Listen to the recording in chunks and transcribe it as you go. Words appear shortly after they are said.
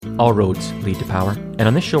All roads lead to power, and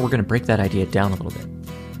on this show we're going to break that idea down a little bit.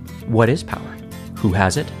 What is power? Who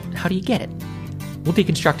has it? How do you get it? We'll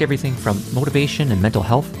deconstruct everything from motivation and mental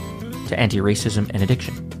health to anti-racism and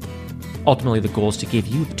addiction. Ultimately, the goal is to give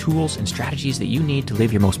you the tools and strategies that you need to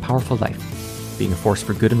live your most powerful life, being a force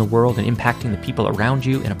for good in the world and impacting the people around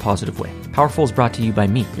you in a positive way. Powerful is brought to you by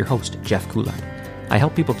me, your host, Jeff Coulard. I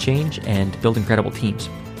help people change and build incredible teams.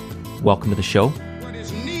 Welcome to the show. What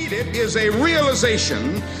is needed is a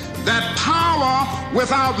realization that power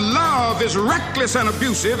without love is reckless and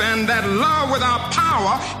abusive, and that love without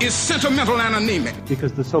power is sentimental and anemic.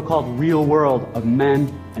 Because the so-called real world of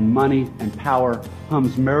men and money and power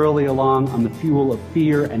hums merrily along on the fuel of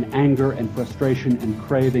fear and anger and frustration and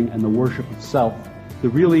craving and the worship of self. The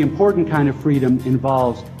really important kind of freedom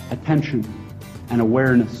involves attention and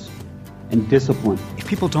awareness and discipline. If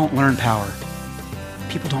people don't learn power,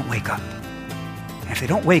 people don't wake up. And if they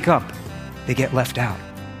don't wake up, they get left out.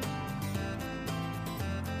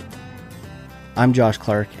 I'm Josh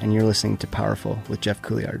Clark, and you're listening to Powerful with Jeff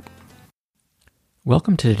Coulard.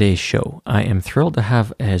 Welcome to today's show. I am thrilled to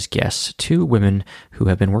have as guests two women who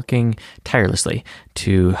have been working tirelessly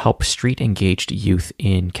to help street-engaged youth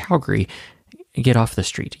in Calgary get off the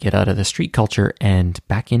street, get out of the street culture and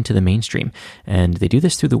back into the mainstream. And they do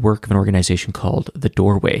this through the work of an organization called The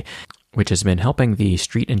Doorway, which has been helping the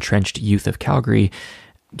street-entrenched youth of Calgary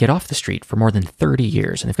get off the street for more than 30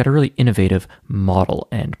 years. And they've got a really innovative model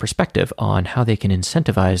and perspective on how they can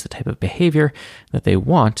incentivize the type of behavior that they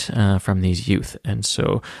want from these youth. And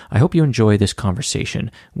so I hope you enjoy this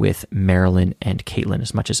conversation with Marilyn and Caitlin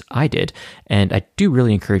as much as I did. And I do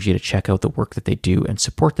really encourage you to check out the work that they do and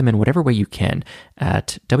support them in whatever way you can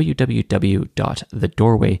at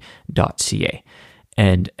www.thedoorway.ca.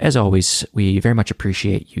 And as always, we very much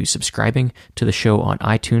appreciate you subscribing to the show on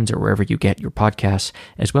iTunes or wherever you get your podcasts,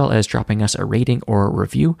 as well as dropping us a rating or a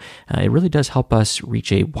review. It really does help us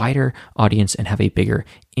reach a wider audience and have a bigger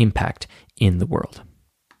impact in the world.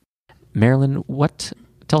 Marilyn,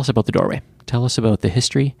 tell us about The Doorway. Tell us about the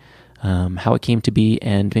history, how it came to be,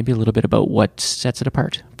 and maybe a little bit about what sets it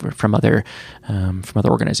apart from other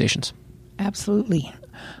organizations. Absolutely.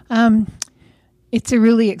 It's a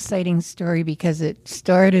really exciting story because it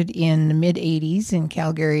started in the mid-'80s in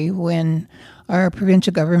Calgary when our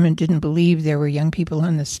provincial government didn't believe there were young people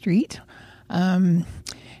on the street. And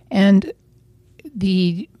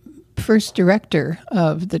the first director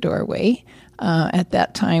of The Doorway at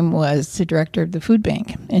that time was the director of the food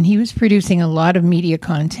bank. And he was producing a lot of media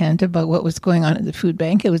content about what was going on at the food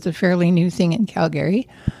bank. It was a fairly new thing in Calgary.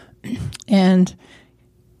 And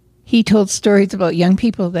he told stories about young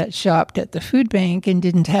people that shopped at the food bank and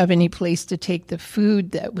didn't have any place to take the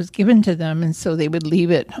food that was given to them, and so they would leave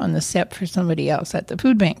it on the step for somebody else at the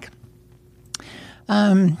food bank.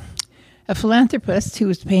 A philanthropist who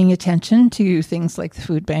was paying attention to things like the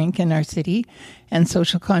food bank in our city and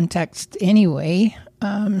social context anyway,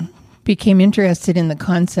 became interested in the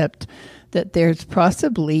concept that there's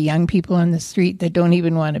possibly young people on the street that don't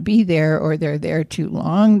even want to be there, or they're there too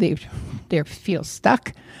long, they feel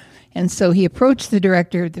stuck. And so he approached the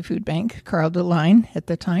director of the food bank, Carl DeLine at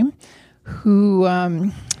the time, who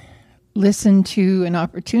listened to an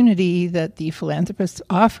opportunity that the philanthropist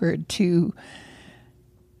offered to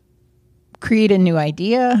create a new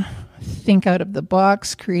idea, think out of the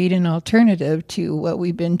box, create an alternative to what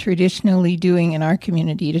we've been traditionally doing in our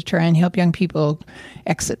community to try and help young people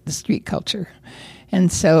exit the street culture. And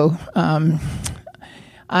so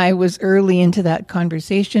I was early into that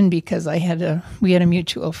conversation because we had a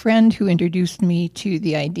mutual friend who introduced me to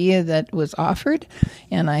the idea that was offered,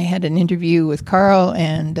 and I had an interview with Carl,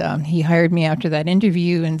 and he hired me after that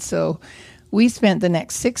interview. And so we spent the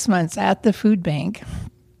next 6 months at the food bank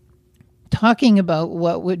talking about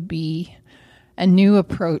what would be a new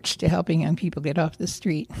approach to helping young people get off the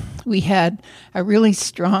street. We had a really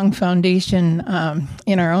strong foundation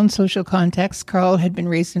in our own social context. Carl had been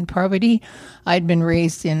raised in poverty. I'd been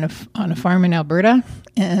raised on a farm in Alberta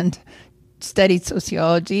and studied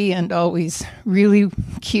sociology and always really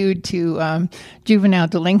cued to juvenile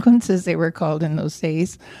delinquents, as they were called in those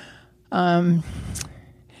days. And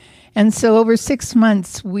so over 6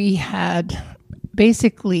 months, we had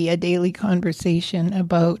basically a daily conversation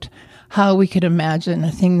about how we could imagine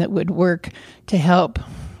a thing that would work to help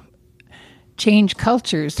change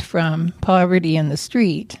cultures from poverty in the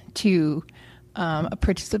street to a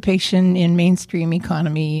participation in mainstream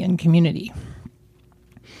economy and community.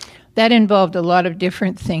 That involved a lot of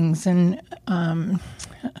different things, and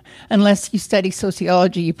unless you study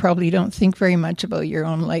sociology, you probably don't think very much about your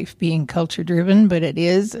own life being culture-driven, but it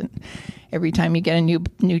is. Every time you get a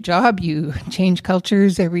new job, you change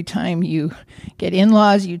cultures. Every time you get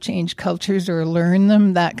in-laws, you change cultures or learn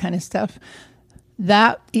them, that kind of stuff.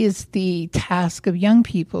 That is the task of young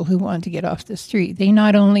people who want to get off the street. They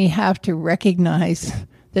not only have to recognize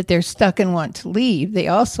that they're stuck and want to leave, they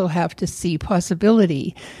also have to see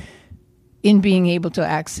possibility in being able to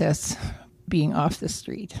access being off the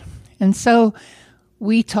street. And so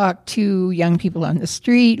we talk to young people on the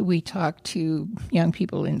street, we talk to young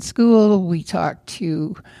people in school, we talk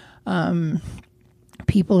to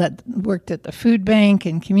people that worked at the food bank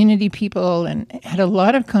and community people, and had a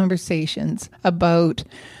lot of conversations about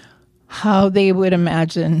how they would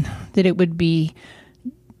imagine that it would be,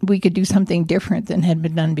 we could do something different than had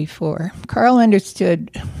been done before. Carl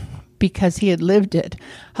understood, because he had lived it,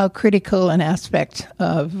 how critical an aspect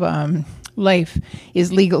of life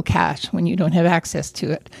is legal cash when you don't have access to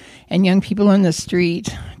it. And young people on the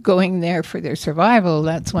street going there for their survival,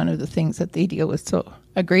 that's one of the things that they deal with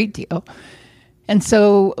a great deal. And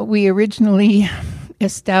so we originally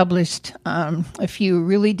established a few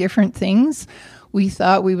really different things. We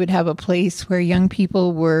thought we would have a place where young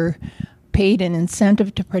people were paid an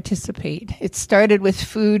incentive to participate. It started with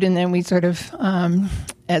food, and then we sort of,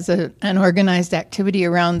 as an organized activity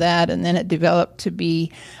around that, and then it developed to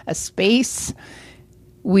be a space.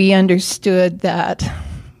 We understood that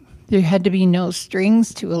there had to be no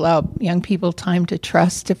strings to allow young people time to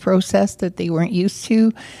trust a process that they weren't used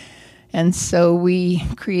to. And so we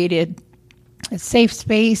created a safe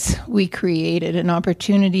space. We created an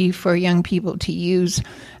opportunity for young people to use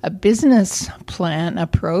a business plan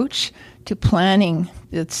approach to planning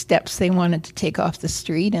the steps they wanted to take off the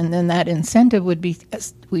street, and then that incentive would be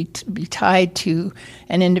tied to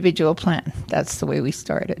an individual plan. That's the way we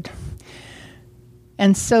started.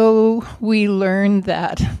 And so we learned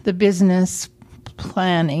that the business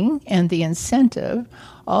planning and the incentive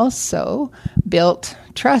also built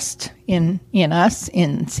trust in us,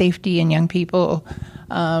 in safety, and young people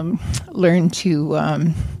learned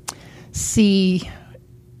to see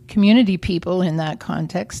community people in that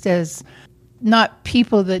context as not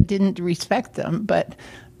people that didn't respect them, but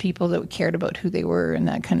people that cared about who they were and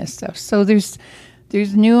that kind of stuff. So there's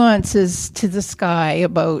nuances to the sky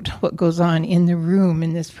about what goes on in the room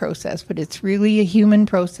in this process, but it's really a human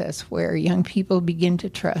process where young people begin to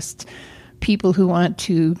trust people who want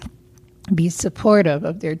to be supportive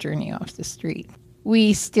of their journey off the street.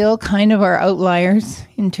 We still kind of are outliers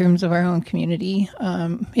in terms of our own community.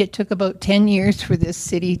 It took about 10 years for this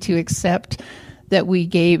city to accept that we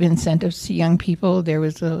gave incentives to young people. There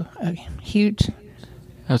was a huge...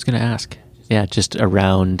 I was going to ask. Yeah, just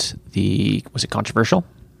around was it controversial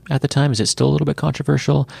at the time? Is it still a little bit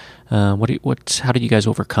controversial? How did you guys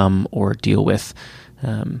overcome or deal with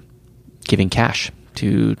giving cash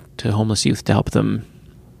to homeless youth to help them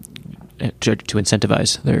to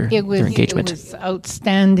incentivize their engagement? It was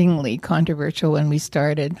outstandingly controversial when we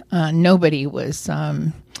started. Nobody was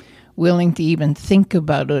willing to even think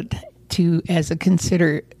about it as a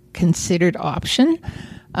considered option.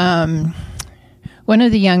 One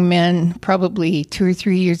of the young men, probably 2 or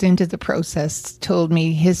 3 years into the process, told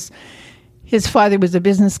me his father was a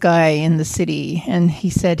business guy in the city, and he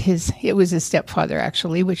said it was his stepfather,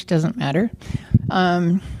 actually, which doesn't matter.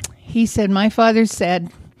 He said, "My father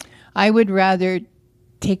said, I would rather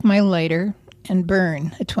take my lighter and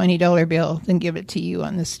burn a $20 bill than give it to you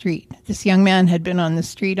on the street." This young man had been on the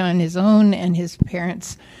street on his own, and his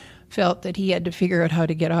parents felt that he had to figure out how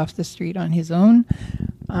to get off the street on his own.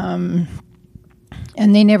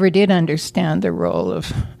 And they never did understand the role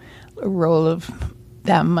of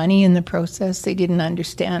that money in the process. They didn't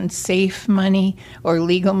understand safe money or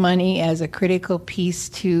legal money as a critical piece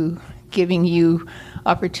to giving you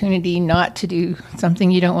opportunity not to do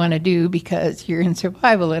something you don't want to do because you're in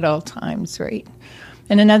survival at all times, right?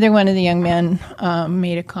 And another one of the young men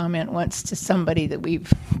made a comment once to somebody that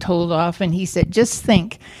we've told off, and he said, "Just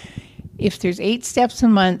think, if there's 8 steps a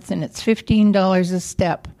month and it's $15 a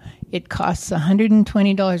step, it costs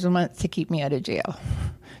 $120 a month to keep me out of jail."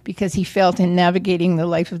 Because he felt in navigating the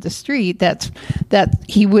life of the street that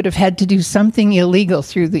he would have had to do something illegal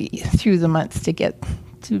through the months to get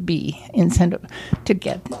to be incentive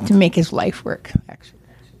to make his life work, actually.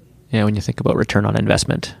 Yeah, when you think about return on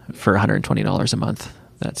investment for $120 a month,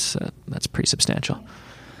 that's pretty substantial.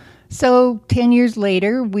 So 10 years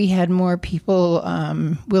later, we had more people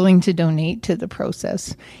willing to donate to the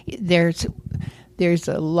process. There's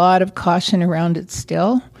a lot of caution around it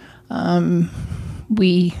still.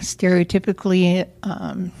 We stereotypically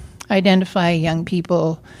identify young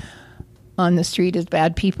people on the street as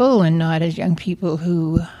bad people and not as young people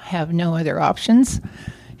who have no other options.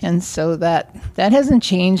 And so that hasn't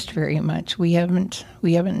changed very much. We haven't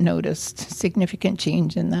noticed significant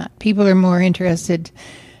change in that. People are more interested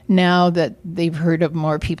now that they've heard of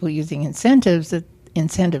more people using incentives, that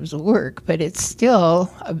incentives work, but it's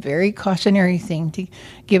still a very cautionary thing to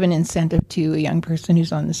give an incentive to a young person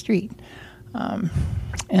who's on the street. And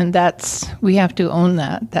we have to own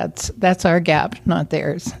that. That's our gap, not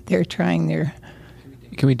theirs. They're trying their...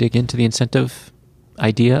 Can we dig into the incentive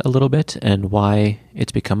idea a little bit and why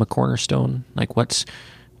it's become a cornerstone? Like what's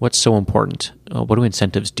so important? What do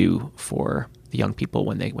incentives do for the young people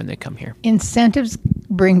when they come here? Incentives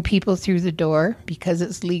bring people through the door because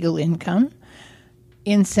it's legal income.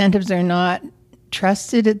 Incentives are not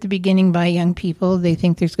trusted at the beginning by young people. They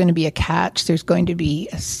think there's going to be a catch. There's going to be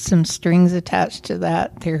some strings attached to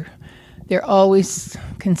that. They're always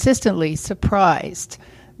consistently surprised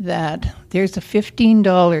that there's a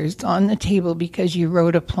 $15 on the table because you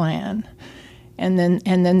wrote a plan. And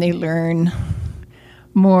then they learn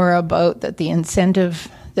more about that the incentive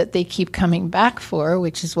that they keep coming back for,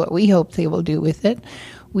 which is what we hope they will do with it.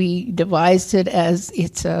 We devised it as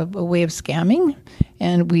it's a way of scamming,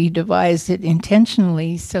 and we devised it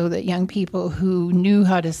intentionally so that young people who knew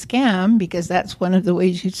how to scam, because that's one of the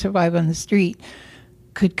ways you survive on the street,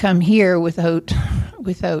 could come here without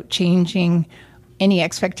changing any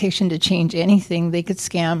expectation to change anything. They could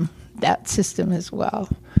scam that system as well.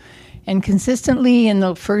 And consistently in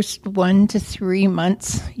the first 1 to 3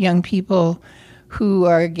 months, young people who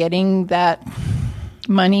are getting that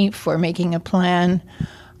money for making a plan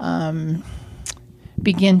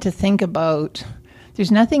begin to think about,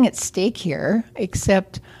 there's nothing at stake here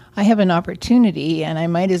except I have an opportunity and I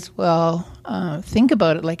might as well think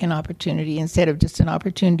about it like an opportunity instead of just an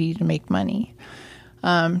opportunity to make money.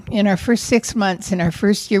 In our first 6 months, in our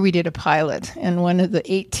first year, we did a pilot, and one of the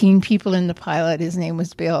 18 people in the pilot, his name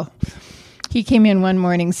was Bill. He came in one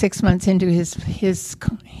morning 6 months into his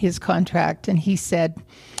contract, and he said,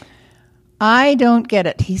 I don't get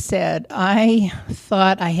it. He said, I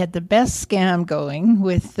thought I had the best scam going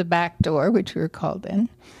with the back door, which we were called in.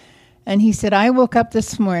 And he said, I woke up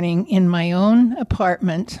this morning in my own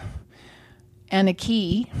apartment and a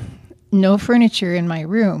key, no furniture in my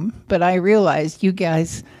room, but I realized you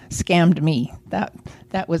guys scammed me.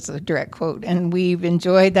 That was a direct quote. And we've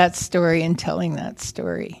enjoyed that story and telling that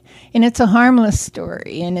story. And it's a harmless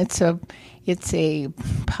story, and it's a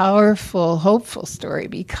powerful, hopeful story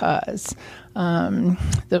because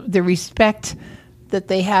the respect that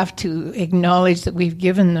they have to acknowledge that we've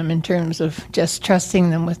given them in terms of just trusting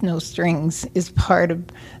them with no strings is part of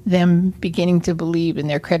them beginning to believe in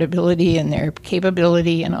their credibility and their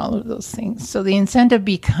capability and all of those things. So the incentive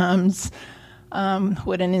becomes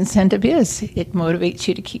what an incentive is. It motivates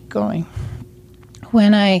you to keep going.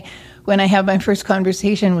 When I have my first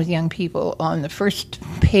conversation with young people, on the first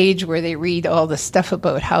page where they read all the stuff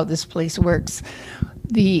about how this place works,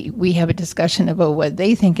 we have a discussion about what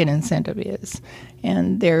they think an incentive is.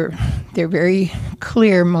 And they're very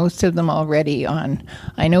clear, most of them already, on,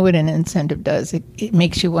 I know what an incentive does. It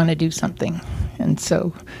makes you want to do something. And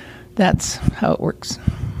so that's how it works.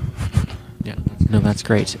 Yeah, no, that's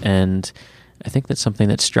great. And I think that's something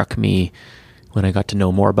that struck me when I got to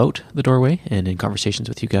know more about the Doorway and in conversations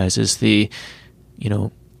with you guys is the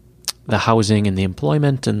housing and the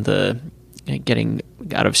employment and the getting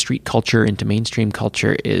out of street culture into mainstream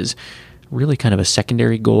culture is really kind of a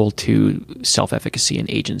secondary goal to self-efficacy and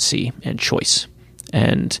agency and choice.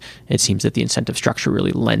 And it seems that the incentive structure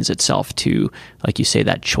really lends itself to, like you say,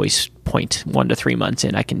 that choice point 1 to 3 months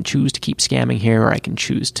in. I can choose to keep scamming here, or I can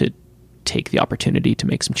choose to take the opportunity to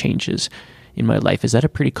make some changes in my life. Is that a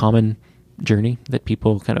pretty common journey that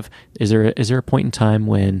people kind of, is there a point in time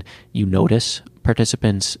when you notice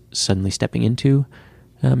participants suddenly stepping into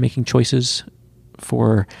making choices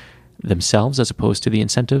for themselves as opposed to the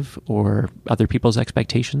incentive or other people's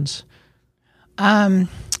expectations?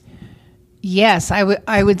 Yes,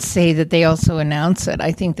 I would say that they also announce it.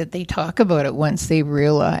 I think that they talk about it once they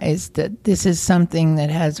realize that this is something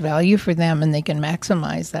that has value for them and they can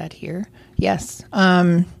maximize that here. Yes.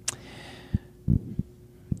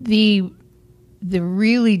 The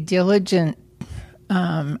really diligent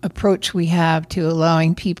approach we have to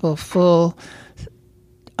allowing people full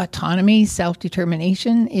autonomy,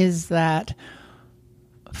 self-determination, is that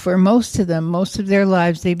for most of them, most of their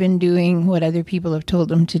lives, they've been doing what other people have told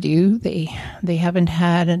them to do. They haven't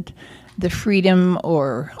had the freedom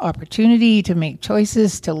or opportunity to make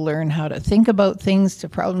choices, to learn how to think about things, to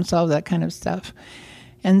problem solve, that kind of stuff.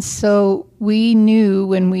 And so we knew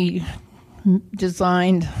when we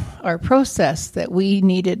designed our process that we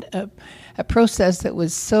needed a process that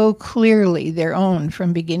was so clearly their own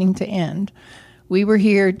from beginning to end, We were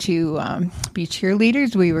here to be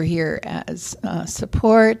cheerleaders. We were here as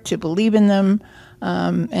support, to believe in them,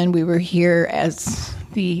 and we were here as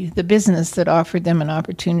the business that offered them an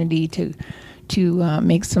opportunity to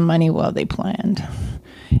make some money while they planned.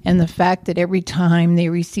 And the fact that every time they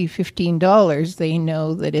receive $15, they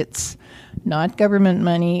know that it's not government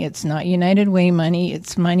money, it's not United Way money,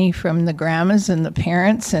 it's money from the grandmas and the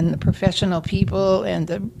parents and the professional people and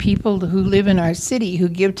the people who live in our city who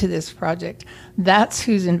give to this project. That's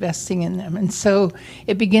who's investing in them. And so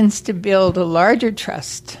it begins to build a larger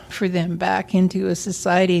trust for them back into a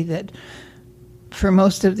society that, for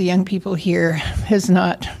most of the young people here, has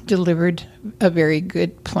not delivered a very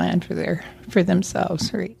good plan for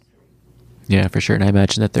themselves, right? Yeah, for sure. And I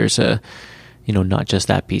imagine that there's not just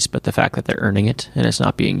that piece, but the fact that they're earning it and it's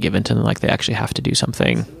not being given to them, like they actually have to do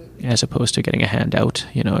something as opposed to getting a handout.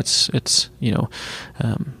 It's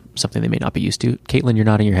something they may not be used to. Caitlin, you're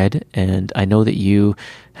nodding your head, and I know that you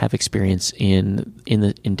have experience in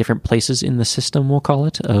different places in the system, we'll call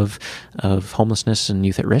it, of homelessness and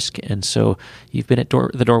youth at risk. And so you've been at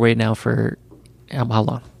the Doorway now for how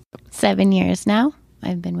long? 7 years now.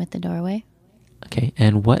 I've been with the Doorway. Okay,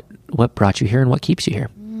 and what brought you here and what keeps you here?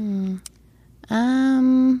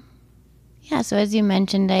 So as you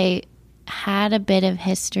mentioned, I had a bit of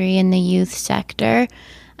history in the youth sector,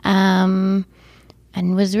 and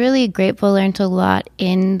was really grateful, learned a lot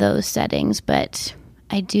in those settings, but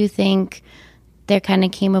I do think there kind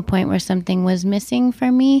of came a point where something was missing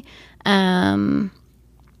for me, and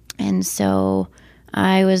so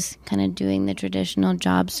I was kind of doing the traditional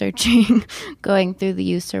job searching, going through the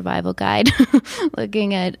Youth Survival Guide,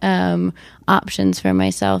 looking at options for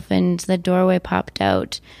myself, and the Doorway popped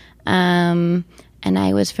out. And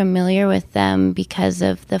I was familiar with them because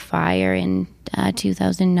of the fire in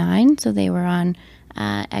 2009. So they were on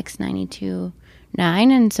X92.9.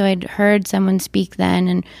 And so I'd heard someone speak then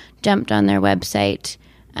and jumped on their website.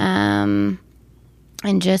 And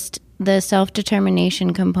just the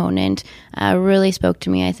self-determination component really spoke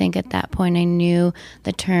to me. I think at that point I knew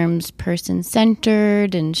the terms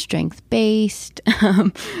person-centered and strength-based,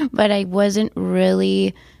 but I wasn't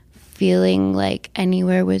really feeling like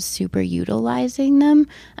anywhere was super utilizing them.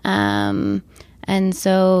 And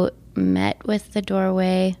so met with the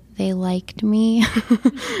Doorway. They liked me,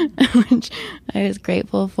 which I was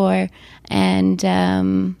grateful for. And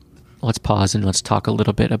let's pause and let's talk a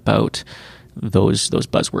little bit about those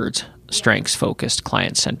buzzwords: strengths focused,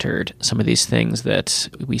 client centered, some of these things that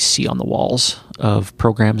we see on the walls of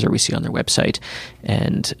programs or we see on their website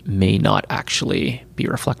and may not actually be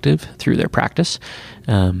reflective through their practice.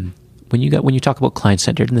 When you talk about client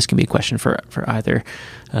centered, and this can be a question for either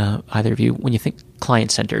of you, when you think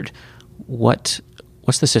client centered, what's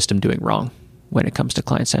the system doing wrong when it comes to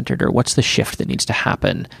client centered, or what's the shift that needs to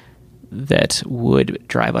happen that would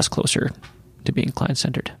drive us closer to being client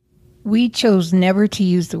centered? We chose never to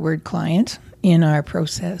use the word client in our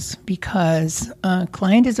process because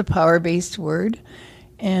client is a power-based word.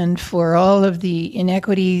 And for all of the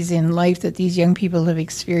inequities in life that these young people have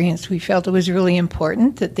experienced, we felt it was really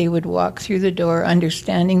important that they would walk through the door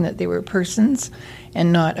understanding that they were persons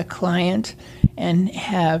and not a client, and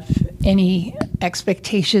have any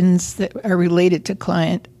expectations that are related to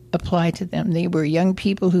client apply to them. They were young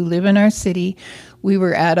people who live in our city. We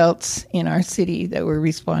were adults in our city that were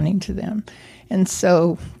responding to them. And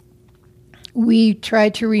so we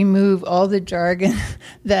tried to remove all the jargon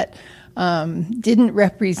that didn't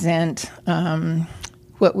represent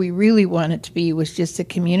what we really wanted to be, was just a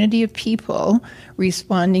community of people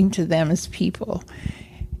responding to them as people.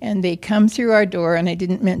 And they come through our door, and I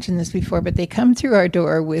didn't mention this before, but they come through our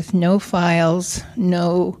door with no files,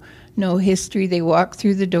 no history. They walk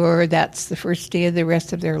through the door. That's the first day of the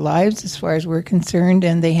rest of their lives as far as we're concerned,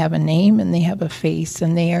 and they have a name and they have a face,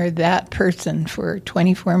 and they are that person for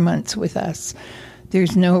 24 months with us.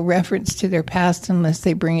 There's no reference to their past unless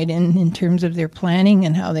they bring it in terms of their planning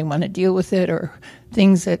and how they want to deal with it, or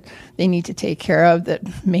things that they need to take care of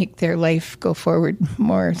that make their life go forward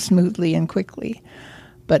more smoothly and quickly.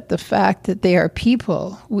 But the fact that they are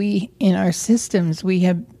people, in our systems, we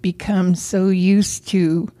have become so used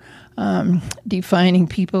to defining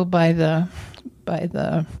people by the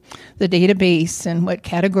database and what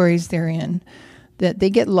categories they're in, that they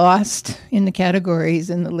get lost in the categories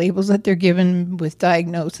and the labels that they're given with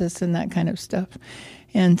diagnosis and that kind of stuff.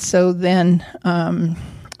 And so then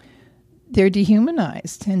they're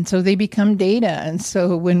dehumanized, and so they become data. And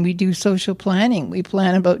so when we do social planning, we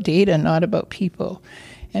plan about data, not about people.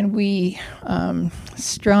 And we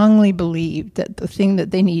strongly believe that the thing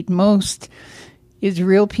that they need most is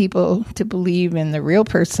real people to believe in the real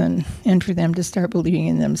person and for them to start believing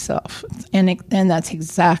in themselves. And that's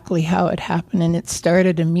exactly how it happened. And it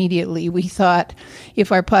started immediately. We thought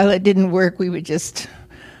if our pilot didn't work, we would just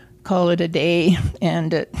call it a day.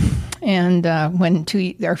 And when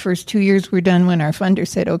our first 2 years were done, when our funder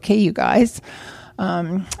said, okay, you guys,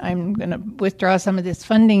 I'm going to withdraw some of this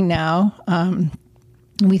funding now.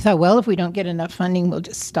 We thought, well, if we don't get enough funding, we'll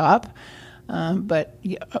just stop. But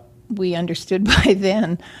we understood by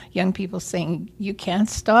then young people saying, you can't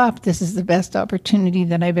stop. This is the best opportunity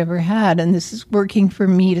that I've ever had. And this is working for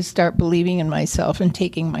me to start believing in myself and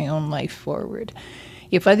taking my own life forward.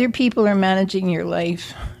 If other people are managing your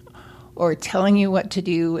life or telling you what to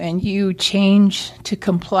do and you change to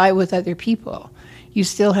comply with other people, you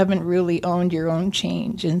still haven't really owned your own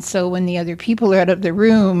change. And so when the other people are out of the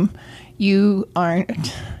room, you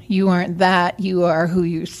aren't that, you are who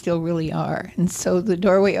you still really are. And so the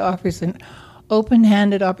Doorway offers an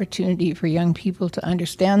open-handed opportunity for young people to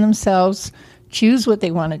understand themselves, choose what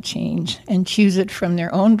they want to change, and choose it from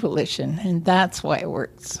their own volition. And that's why it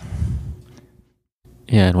works.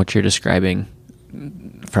 Yeah, and what you're describing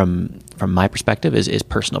from my perspective is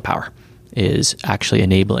personal power, is actually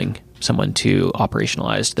enabling someone to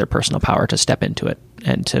operationalize their personal power, to step into it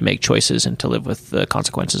and to make choices and to live with the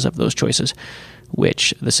consequences of those choices,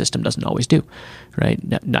 which the system doesn't always do, right?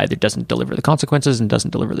 Neither doesn't deliver the consequences and doesn't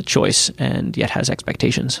deliver the choice, and yet has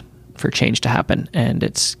expectations for change to happen. And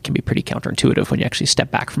it can be pretty counterintuitive when you actually step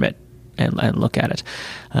back from it and look at it.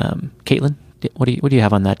 Caitlin, what do you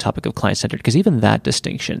have on that topic of client-centered? Because even that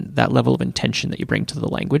distinction, that level of intention that you bring to the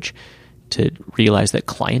language, to realize that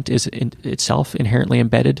client is in itself inherently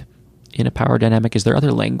embedded in a power dynamic. Is there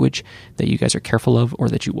other language that you guys are careful of, or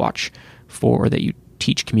that you watch for, or that you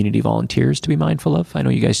teach community volunteers to be mindful of? I know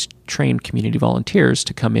you guys train community volunteers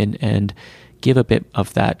to come in and give a bit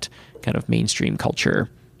of that kind of mainstream culture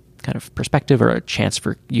kind of perspective, or a chance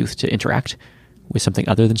for youth to interact with something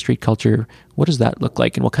other than street culture. What does that look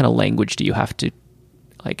like, and what kind of language do you have to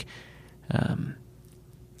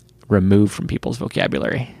remove from people's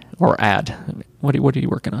vocabulary or add? What are you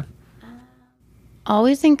working on?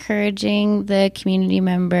 Always encouraging the community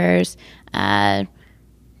members to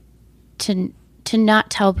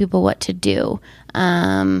not tell people what to do,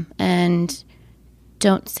 and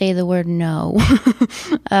don't say the word no.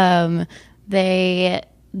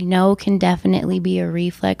 No can definitely be a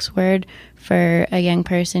reflex word for a young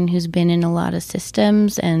person who's been in a lot of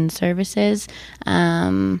systems and services,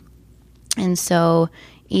 and so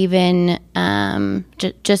even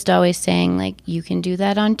just always saying, like, you can do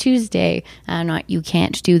that on Tuesday, not you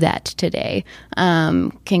can't do that today,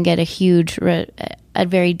 can get a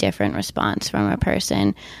very different response from a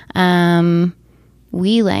person.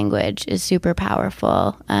 We language is super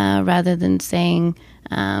powerful. Rather than saying,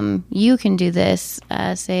 you can do this,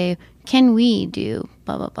 say, can we do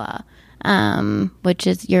blah, blah, blah. Which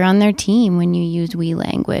is, you're on their team when you use we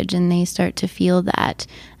language, and they start to feel that,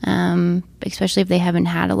 especially if they haven't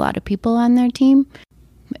had a lot of people on their team.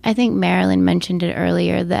 I think Marilyn mentioned it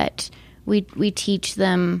earlier that we teach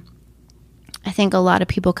them. I think a lot of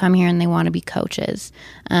people come here and they want to be coaches,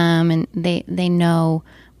 and they know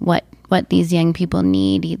what these young people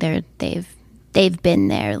need. Either they've been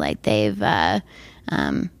there, like they've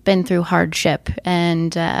been through hardship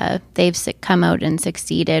and they've come out and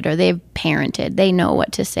succeeded, or they've parented. They know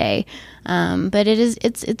what to say, but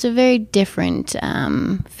it's a very different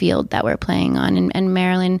field that we're playing on. And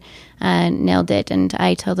Marilyn nailed it. And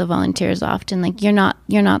I tell the volunteers often, like, you're not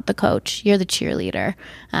the coach, you're the cheerleader.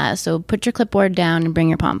 So put your clipboard down and bring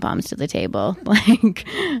your pom poms to the table,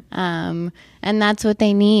 and that's what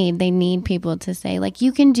they need. They need people to say, like,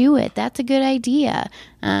 you can do it. That's a good idea.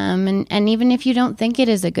 And even if you don't think it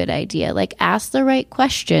is a good idea, like, ask the right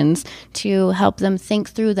questions to help them think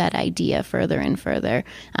through that idea further and further.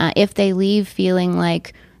 If they leave feeling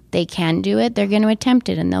like they can do it, they're going to attempt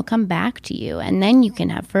it, and they'll come back to you, and then you can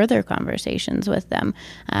have further conversations with them.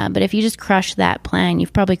 But if you just crush that plan,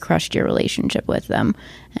 you've probably crushed your relationship with them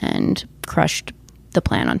and crushed the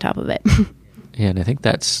plan on top of it. Yeah, and I think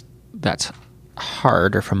that's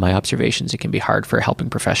hard, or from my observations, it can be hard for a helping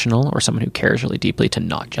professional or someone who cares really deeply to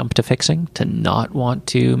not jump to fixing, to not want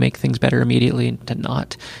to make things better immediately, and to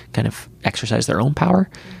not kind of exercise their own power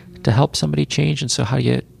to help somebody change. And so how do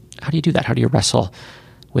you do that? How do you wrestle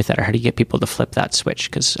with that, or how do you get people to flip that switch?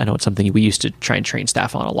 Because I know it's something we used to try and train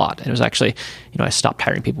staff on a lot. And it was actually, I stopped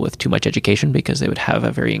hiring people with too much education, because they would have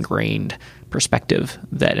a very ingrained perspective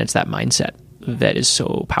that it's that mindset that is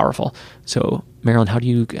so powerful. So Marilyn, how did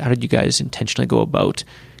you guys intentionally go about,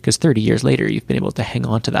 because 30 years later, you've been able to hang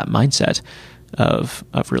on to that mindset of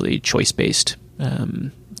really choice-based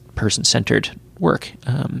person-centered work.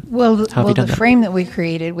 Well, how have you done the that? frame that we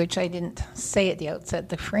created, which I didn't say at the outset,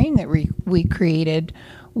 the frame that we created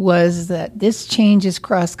was that this change is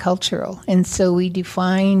cross-cultural. And so we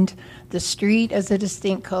defined the street as a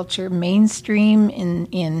distinct culture. Mainstream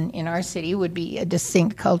in our city would be a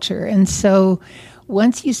distinct culture. And so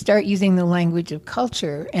once you start using the language of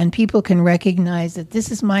culture and people can recognize that this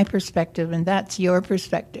is my perspective and that's your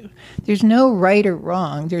perspective, there's no right or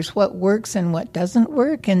wrong. There's what works and what doesn't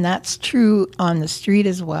work, and that's true on the street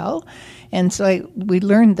as well. And so we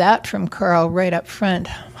learned that from Carl right up front,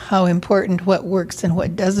 how important what works and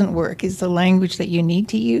what doesn't work is the language that you need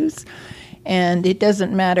to use. And it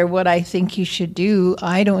doesn't matter what I think you should do.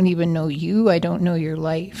 I don't even know you. I don't know your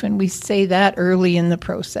life. And we say that early in the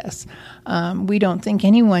process. We don't think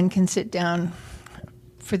anyone can sit down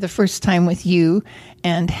for the first time with you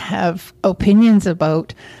and have opinions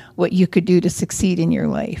about what you could do to succeed in your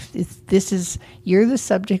life. You're the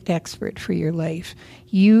subject expert for your life.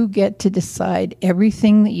 You get to decide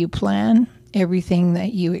everything that you plan, everything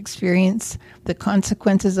that you experience, the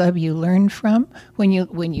consequences of you learn from. When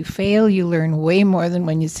you fail, you learn way more than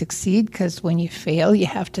when you succeed, because when you fail, you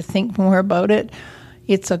have to think more about it.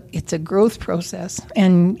 It's a growth process,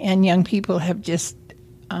 and young people have just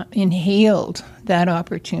inhaled that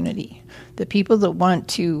opportunity. The people that want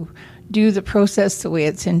to do the process the way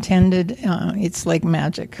it's intended, it's like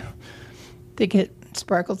magic. They get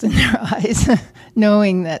sparkles in their eyes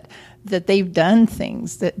knowing that they've done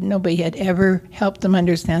things that nobody had ever helped them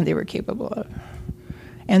understand they were capable of.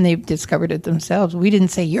 And they've discovered it themselves. We didn't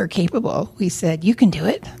say you're capable. We said you can do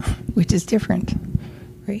it, which is different,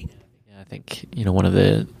 right? I think, one of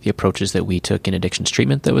the approaches that we took in addictions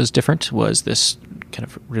treatment that was different was this kind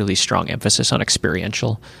of really strong emphasis on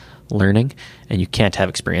experiential learning. And you can't have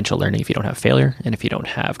experiential learning if you don't have failure and if you don't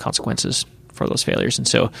have consequences for those failures. And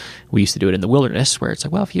so we used to do it in the wilderness, where it's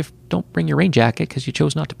like, well, if you don't bring your rain jacket because you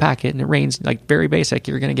chose not to pack it and it rains, like very basic,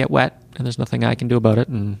 you're going to get wet and there's nothing I can do about it,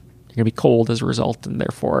 and you're going to be cold as a result. And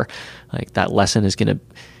therefore, like, that lesson is going to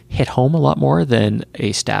hit home a lot more than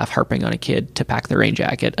a staff harping on a kid to pack their rain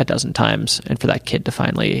jacket a dozen times and for that kid to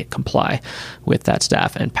finally comply with that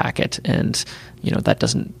staff and pack it. And, that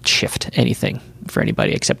doesn't shift anything for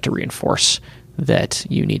anybody except to reinforce that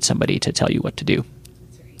you need somebody to tell you what to do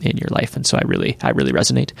in your life. And so I really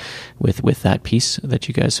resonate with that piece that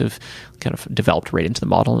you guys have kind of developed right into the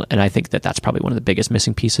model. And I think that that's probably one of the biggest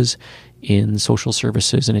missing pieces in social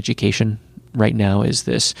services and education right now, is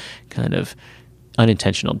this kind of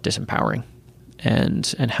unintentional disempowering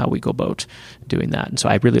and how we go about doing that. And so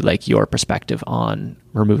I really like your perspective on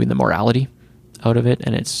removing the morality out of it.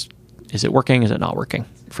 And is it working? Is it not working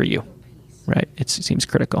for you? Right. It seems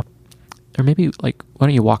critical. Or maybe, why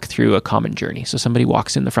don't you walk through a common journey? So somebody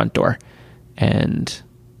walks in the front door, and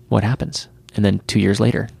what happens? And then 2 years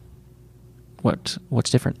later, what's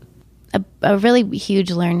different? A really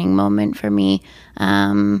huge learning moment for me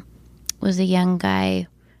was a young guy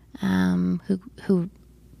who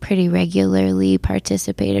pretty regularly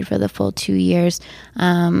participated for the full 2 years.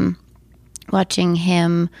 Watching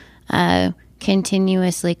him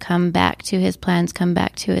continuously come back to his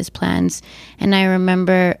plans. And I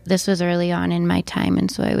remember this was early on in my time,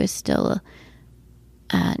 and so I was still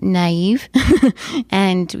naive.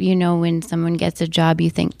 And when someone gets a job,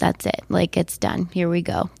 you think that's it, like, it's done, here we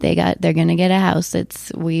go, they're gonna get a house,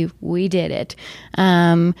 we did it.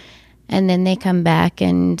 And then they come back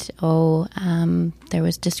and there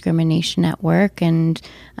was discrimination at work, and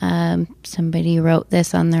somebody wrote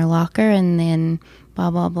this on their locker, and then blah,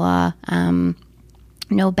 blah, blah.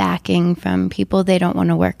 No backing from people. They don't want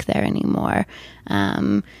to work there anymore.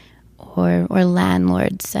 Or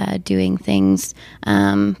landlords doing things.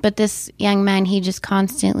 But this young man, he just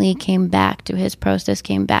constantly came back to his process.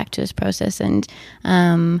 And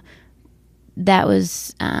that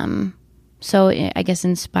was so, I guess,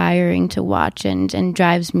 inspiring to watch and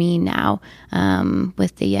drives me now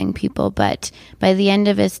with the young people. But by the end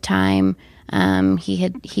of his time, he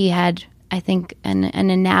had I think an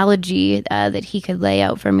analogy that he could lay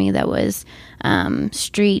out for me that was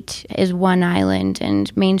street is one island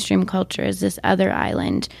and mainstream culture is this other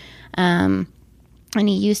island. And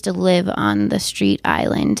he used to live on the street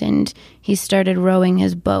island, and he started rowing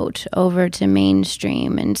his boat over to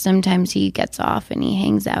mainstream, and sometimes he gets off and he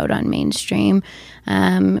hangs out on mainstream.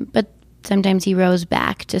 But sometimes he rows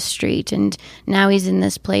back to street, and now he's in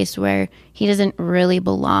this place where he doesn't really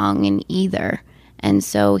belong in either. And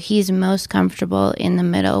so he's most comfortable in the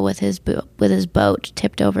middle with his boat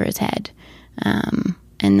tipped over his head.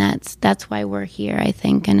 And that's why we're here, I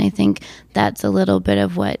think. And I think that's a little bit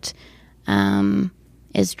of what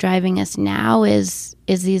is driving us now is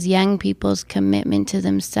these young people's commitment to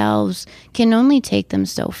themselves can only take them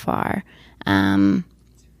so far. And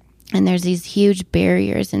there's these huge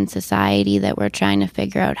barriers in society that we're trying to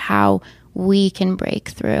figure out how we can break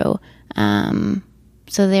through.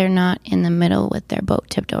 So they're not in the middle with their boat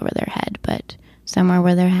tipped over their head, but somewhere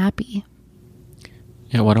where they're happy.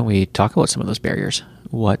 Yeah, why don't we talk about some of those barriers?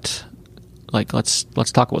 Let's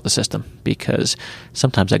talk about the system, because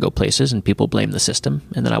sometimes I go places and people blame the system,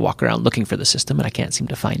 and then I walk around looking for the system and I can't seem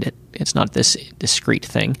to find it. It's not this discrete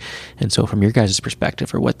thing. And so from your guys'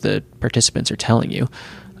 perspective, or what the participants are telling you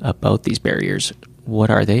about these barriers, what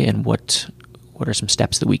are they, and what are some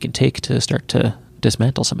steps that we can take to start to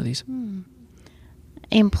dismantle some of these?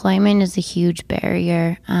 Employment is a huge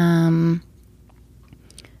barrier.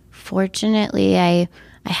 Fortunately, I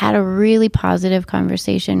had a really positive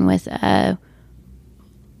conversation with a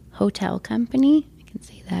hotel company. I can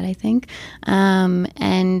say that, I think.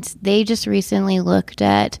 And they just recently looked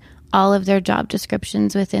at all of their job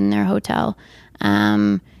descriptions within their hotel,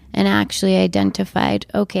 and actually identified,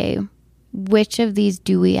 okay, which of these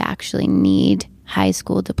do we actually need high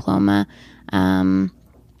school diploma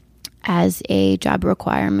as a job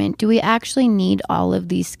requirement? Do we actually need all of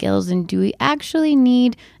these skills, and do we actually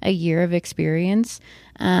need a year of experience?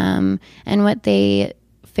 And what they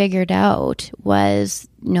figured out was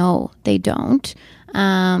no, they don't.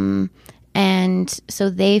 And so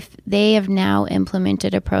they have now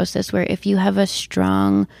implemented a process where if you have a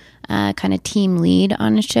strong kind of team lead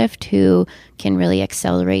on a shift who can really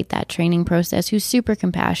accelerate that training process, who's super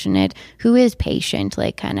compassionate, who is patient,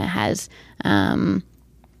 like kind of has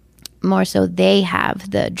more so they have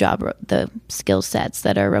the skill sets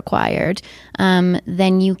that are required,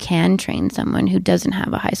 then you can train someone who doesn't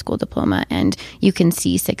have a high school diploma, and you can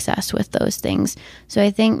see success with those things. So I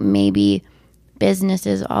think maybe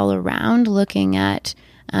businesses all around looking at,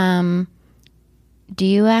 do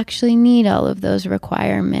you actually need all of those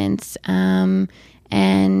requirements? And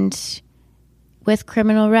with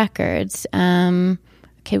criminal records, can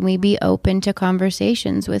we be open to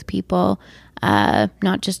conversations with people?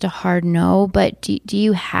 Not just a hard no, but do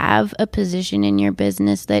you have a position in your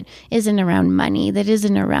business that isn't around money, that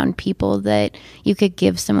isn't around people, that you could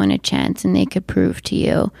give someone a chance and they could prove to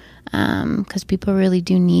you? Because people really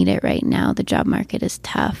do need it right now. The job market is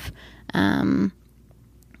tough. And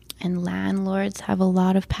landlords have a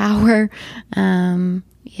lot of power.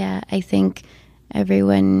 I think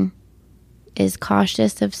everyone is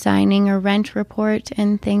cautious of signing a rent report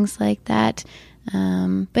and things like that.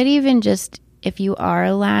 But even just if you are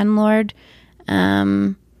a landlord,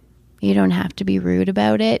 you don't have to be rude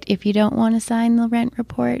about it if you don't want to sign the rent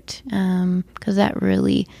report, because that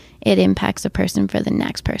really, it impacts a person for the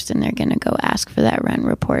next person they're going to go ask for that rent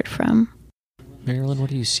report from. Marilyn, what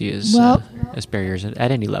do you see as barriers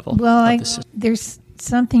at any level? Well, there's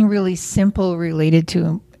something really simple related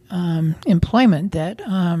to employment that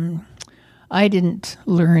I didn't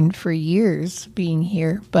learn for years being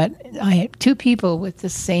here, but I had two people with the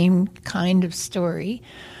same kind of story.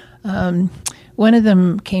 One of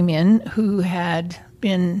them came in who had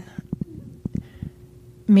been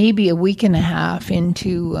maybe a week and a half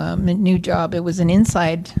into a new job. It was an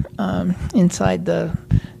inside the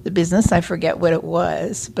business. I forget what it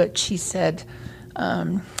was, but she said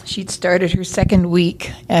she'd started her second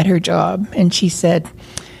week at her job, and she said,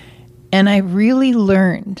 and I really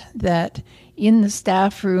learned that in the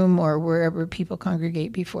staff room or wherever people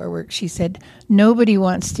congregate before work, she said, nobody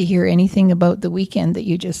wants to hear anything about the weekend that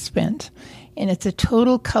you just spent. And it's a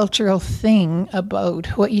total cultural thing about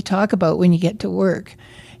what you talk about when you get to work.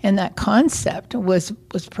 And that concept was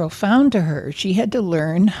profound to her. She had to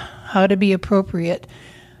learn how to be appropriate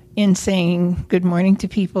in saying good morning to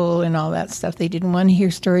people and all that stuff. They didn't want to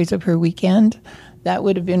hear stories of her weekend. That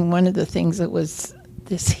would have been one of the things that was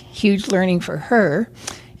this huge learning for her.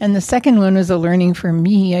 And the second one was a learning for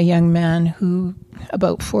me, a young man who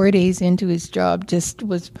about 4 days into his job just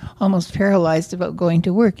was almost paralyzed about going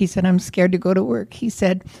to work. He said, I'm scared to go to work. He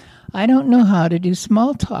said, I don't know how to do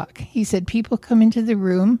small talk. He said, people come into the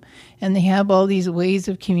room and they have all these ways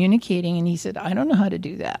of communicating. And he said, I don't know how to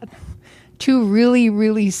do that. Two really,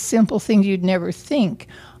 really simple things you'd never think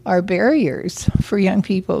are barriers for young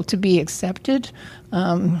people to be accepted.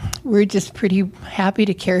 We're just pretty happy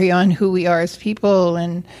to carry on who we are as people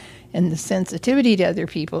and the sensitivity to other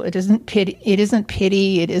people. It isn't pity.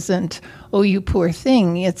 It isn't, oh, you poor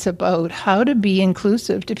thing. It's about how to be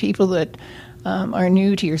inclusive to people that are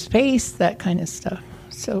new to your space, that kind of stuff.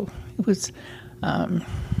 So it was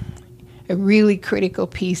a really critical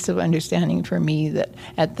piece of understanding for me that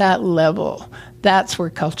at that level, that's where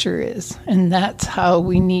culture is. And that's how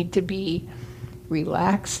we need to be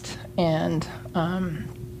relaxed and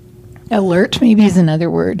alert, maybe is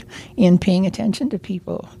another word, in paying attention to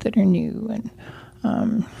people that are new.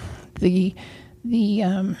 And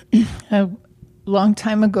a long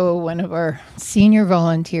time ago, one of our senior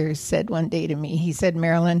volunteers said one day to me, he said,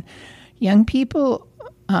 "Marilyn, young people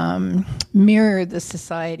mirror the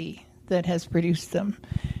society that has produced them."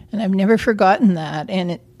 And I've never forgotten that.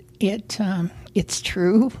 And it's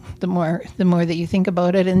true the more that you think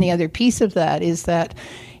about it. And the other piece of that is that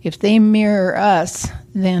if they mirror us,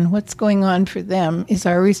 then what's going on for them is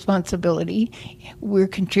our responsibility. We're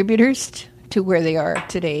contributors to where they are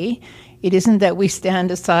today. It isn't that we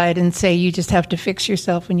stand aside and say, you just have to fix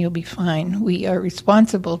yourself and you'll be fine. We are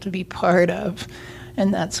responsible to be part of,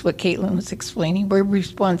 and that's what Caitlin was explaining. We're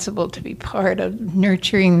responsible to be part of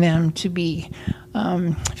nurturing them to be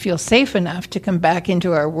feel safe enough to come back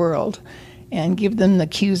into our world and give them the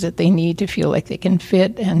cues that they need to feel like they can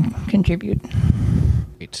fit and contribute.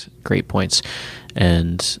 Great points.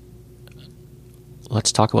 And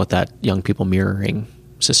let's talk about that young people mirroring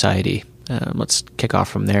society. Let's kick off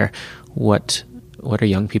from there. What are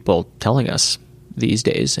young people telling us these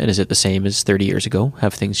days? And is it the same as 30 years ago?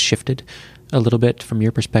 Have things shifted a little bit from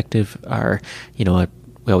your perspective?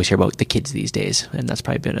 We always hear about the kids these days, and that's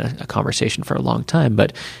probably been a conversation for a long time,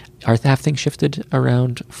 but have things shifted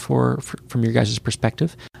around from your guys'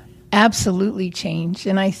 perspective? Absolutely changed.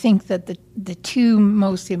 And I think that the two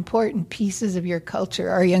most important pieces of your culture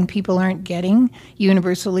our young people aren't getting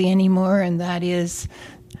universally anymore, and that is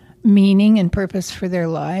meaning and purpose for their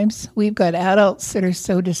lives. We've got adults that are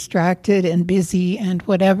so distracted and busy and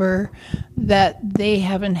whatever that they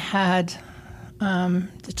haven't had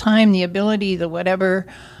the time, the ability, the whatever,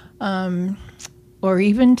 or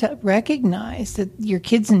even to recognize that your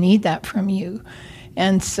kids need that from you.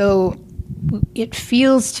 And so it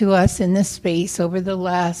feels to us in this space over the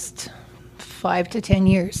last 5 to 10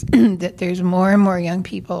 years that there's more and more young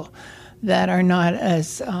people that are not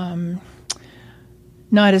as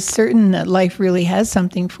certain that life really has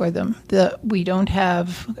something for them. We don't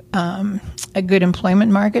have a good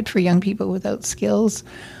employment market for young people without skills.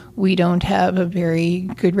 We don't have a very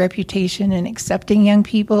good reputation in accepting young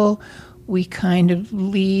people. We kind of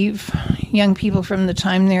leave young people from the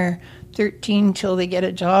time they're 13 till they get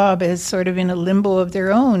a job as sort of in a limbo of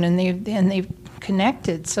their own, and they've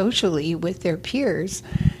connected socially with their peers.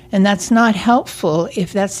 And that's not helpful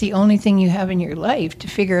if that's the only thing you have in your life, to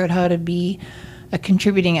figure out how to be a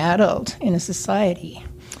contributing adult in a society.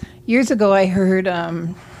 Years ago, I heard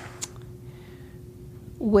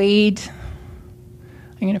Wade,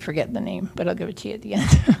 I'm going to forget the name, but I'll give it to you at the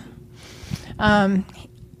end.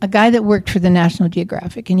 A guy that worked for the National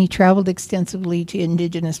Geographic, and he traveled extensively to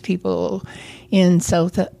Indigenous people in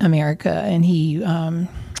South America, and he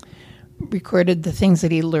recorded the things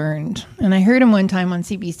that he learned. And I heard him one time on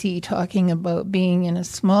CBC talking about being in a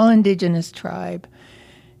small Indigenous tribe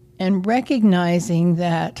and recognizing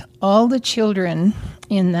that all the children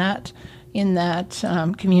in that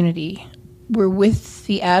community were with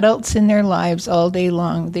the adults in their lives all day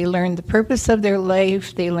long. They learned the purpose of their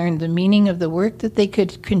life. They learned the meaning of the work that they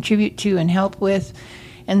could contribute to and help with.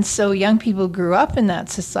 And so young people grew up in that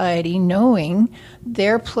society knowing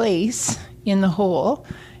their place in the whole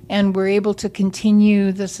and were able to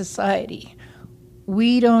continue the society.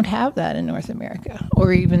 We don't have that in North America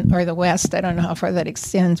or the West. I don't know how far that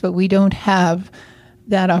extends, but we don't have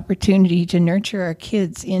that opportunity to nurture our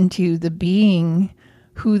kids into the being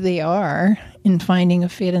who they are in finding a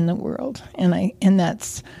fit in the world. And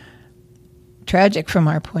that's tragic from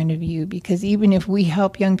our point of view, because even if we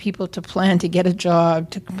help young people to plan to get a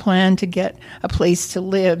job, to plan to get a place to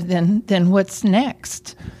live, then what's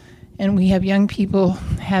next? And we have young people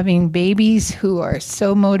having babies who are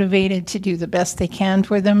so motivated to do the best they can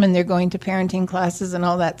for them, and they're going to parenting classes and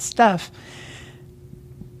all that stuff.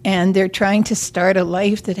 And they're trying to start a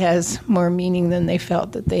life that has more meaning than they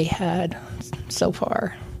felt that they had so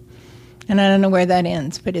far. And I don't know where that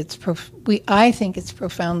ends, but I think it's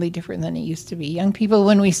profoundly different than it used to be. Young people,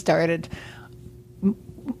 when we started,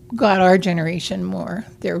 got our generation more.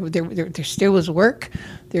 There still was work.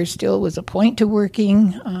 There still was a point to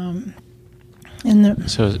working.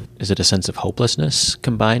 So is it a sense of hopelessness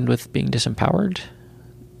combined with being disempowered?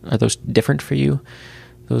 Are those different for you,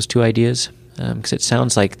 those two ideas? Because it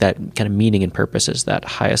sounds like that kind of meaning and purpose is that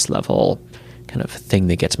highest level kind of thing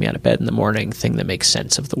that gets me out of bed in the morning, thing that makes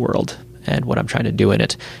sense of the world and what I'm trying to do in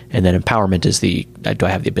it. And then empowerment is do I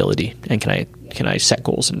have the ability, and can I set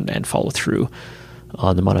goals and follow through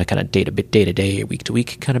on them on a kind of day to day, week to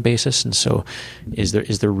week kind of basis? And so is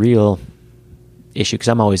there real issue, because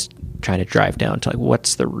I'm always trying to drive down to like,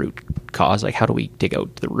 what's the root cause? Like, how do we dig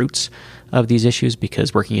out the roots of these issues?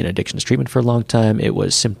 Because working in addictions treatment for a long time, it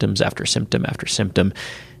was symptoms after symptom after symptom.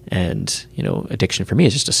 And, addiction for me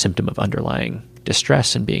is just a symptom of underlying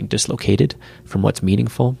distress and being dislocated from what's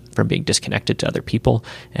meaningful, from being disconnected to other people.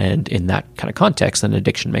 And in that kind of context, then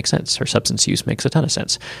addiction makes sense, or substance use makes a ton of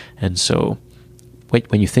sense. And so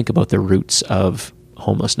when you think about the roots of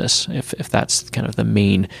homelessness, if that's kind of the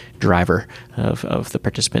main driver of the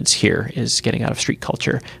participants here, is getting out of street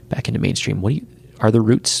culture back into mainstream, are the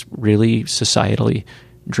roots really societally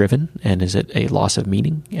driven? And is it a loss of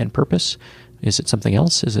meaning and purpose? Is it something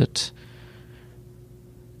else?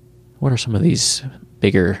 What are some of these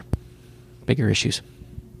bigger issues?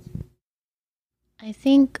 I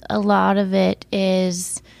think a lot of it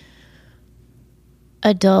is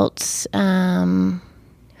adults who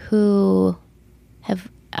have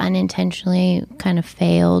unintentionally kind of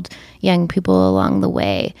failed young people along the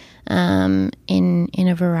way in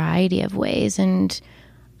a variety of ways. And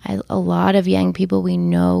a lot of young people we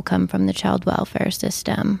know come from the child welfare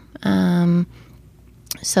system.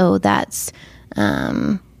 So that's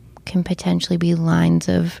can potentially be lines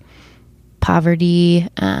of poverty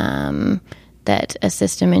that a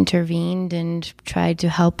system intervened and tried to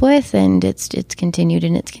help with, and it's continued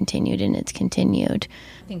and it's continued and it's continued.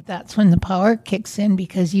 I think that's when the power kicks in,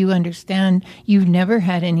 because you understand you've never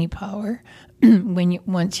had any power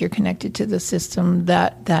once you're connected to the system,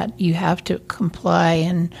 that you have to comply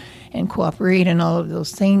and cooperate and all of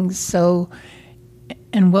those things. So,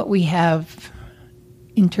 and what we have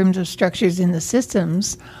in terms of structures in the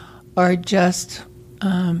systems are just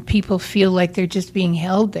people feel like they're just being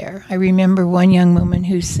held there. I remember one young woman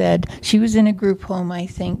who said she was in a group home, I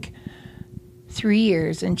think, 3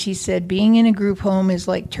 years, and she said being in a group home is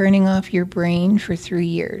like turning off your brain for 3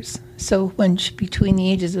 years. So when between the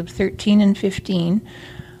ages of 13 and 15,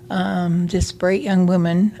 this bright young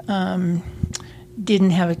woman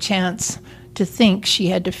didn't have a chance to think. She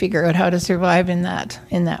had to figure out how to survive in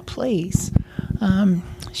that place.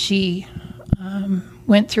 She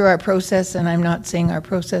went through our process, and I'm not saying our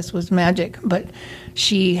process was magic, but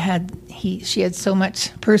she had so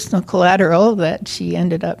much personal collateral that she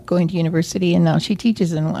ended up going to university, and now she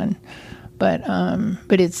teaches in one.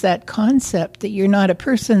 But it's that concept that you're not a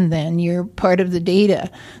person then, you're part of the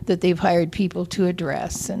data that they've hired people to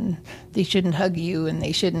address, and they shouldn't hug you, and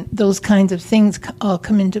they shouldn't, those kinds of things all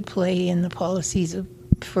come into play in the policies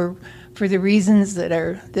for the reasons that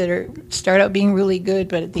start out being really good,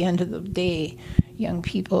 but at the end of the day, young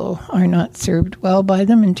people are not served well by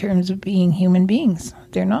them in terms of being human beings.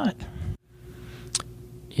 They're not.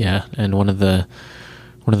 Yeah, and one of the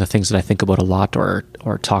things that I think about a lot, or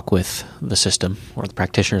talk with the system or the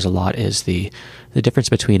practitioners a lot, is the difference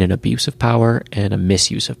between an abuse of power and a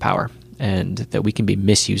misuse of power, and that we can be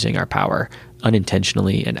misusing our power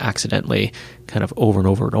unintentionally and accidentally, kind of over and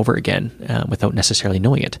over and over again, without necessarily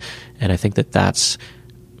knowing it. And I think that that's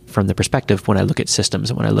from the perspective when I look at systems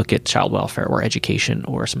and when I look at child welfare or education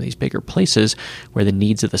or some of these bigger places where the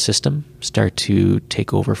needs of the system start to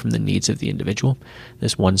take over from the needs of the individual.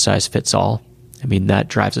 This one size fits all. I mean, that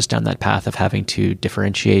drives us down that path of having to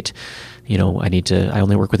differentiate. I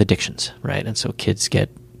only work with addictions, right? And so kids get,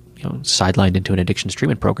 sidelined into an addictions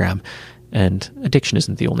treatment program, and addiction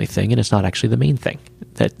isn't the only thing, and it's not actually the main thing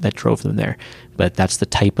that drove them there. But that's the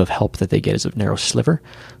type of help that they get, is a narrow sliver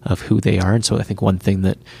of who they are. And so I think one thing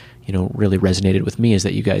that, really resonated with me is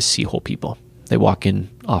that you guys see whole people. They walk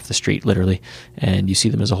in off the street, literally, and you see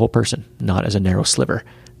them as a whole person, not as a narrow sliver,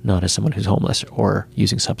 not as someone who's homeless or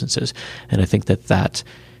using substances. And I think that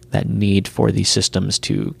need for these systems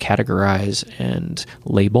to categorize and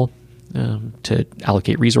label, to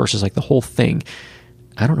allocate resources, like the whole thing,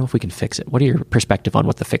 I don't know if we can fix it. What are your perspective on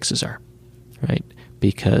what the fixes are, right?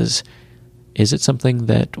 Because is it something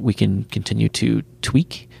that we can continue to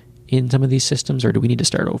tweak in some of these systems, or do we need to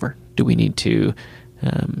start over? Do we need to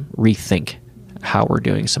rethink how we're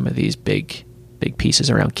doing some of these big pieces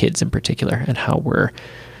around kids in particular, and how we're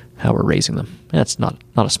raising them? That's not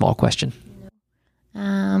a small question.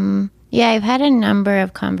 Yeah, I've had a number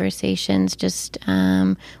of conversations just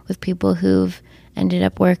with people who've ended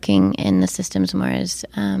up working in the systems more as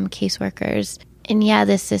caseworkers. And yeah,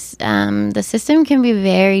 the system can be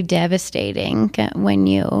very devastating when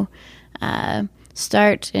you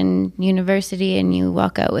start in university and you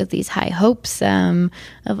walk out with these high hopes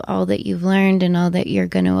of all that you've learned and all that you're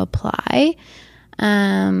going to apply.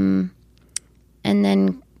 And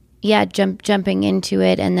then, jumping into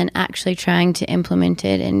it and then actually trying to implement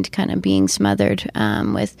it and kind of being smothered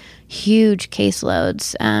with huge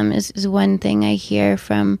caseloads is one thing I hear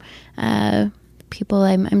from people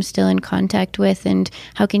I'm still in contact with, and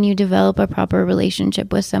how can you develop a proper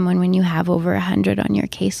relationship with someone when you have over 100 on your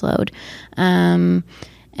caseload,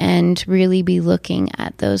 and really be looking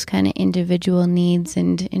at those kind of individual needs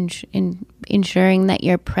and ensuring that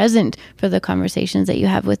you're present for the conversations that you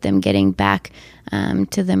have with them, getting back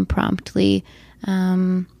to them promptly.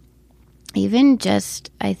 Even just,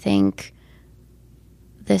 I think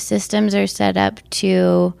the systems are set up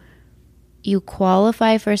to, you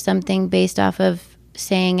qualify for something based off of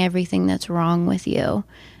saying everything that's wrong with you.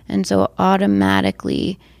 And so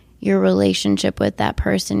automatically your relationship with that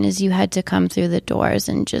person is, you had to come through the doors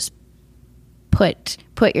and just put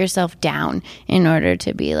yourself down in order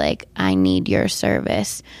to be like, I need your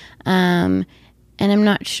service. And I'm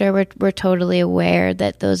not sure we're totally aware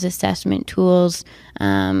that those assessment tools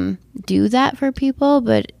do that for people,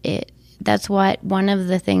 but that's what one of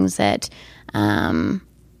the things that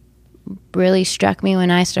really struck me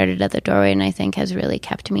when I started at the doorway, and I think has really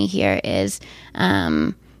kept me here, is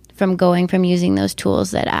from going from using those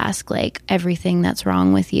tools that ask like everything that's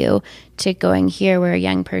wrong with you, to going here where a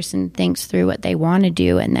young person thinks through what they want to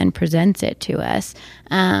do and then presents it to us.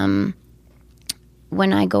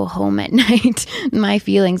 When I go home at night, my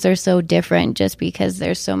feelings are so different, just because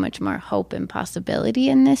there's so much more hope and possibility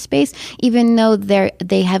in this space, even though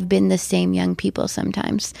they have been the same young people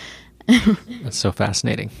sometimes. That's so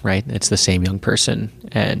fascinating, right? It's the same young person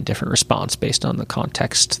and different response based on the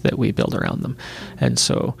context that we build around them. And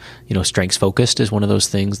so, strengths focused is one of those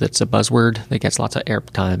things that's a buzzword that gets lots of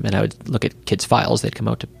airtime. And I would look at kids' files. They'd come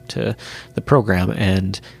out to the program,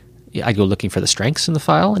 and I'd go looking for the strengths in the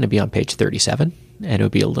file, and it'd be on page 37. And it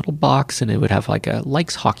would be a little box, and it would have like a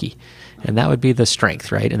likes hockey, and that would be the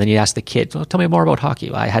strength, right? And then you ask the kid, well, tell me more about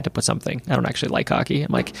hockey. Well, I had to put something. I don't actually like hockey.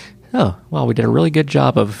 I'm like, oh, well, we did a really good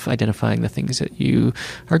job of identifying the things that you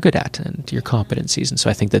are good at and your competencies. And so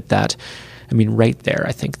I think right there,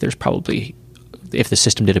 I think there's probably, if the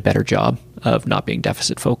system did a better job of not being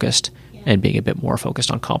deficit focused and being a bit more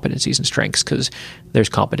focused on competencies and strengths, because there's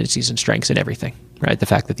competencies and strengths in everything, right? The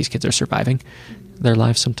fact that these kids are surviving their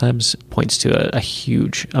lives sometimes points to a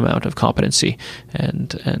huge amount of competency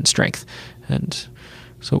and strength. And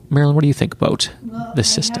so, Marilyn, what do you think about this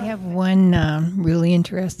system? I have one really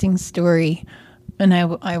interesting story, and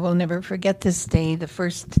I will never forget this day. The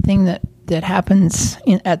first thing that happens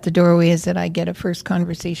at the doorway is that I get a first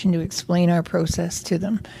conversation to explain our process to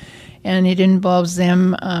them. And it involves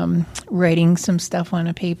them writing some stuff on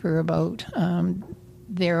a paper about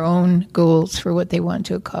their own goals for what they want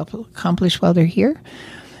to accomplish while they're here.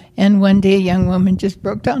 And one day a young woman just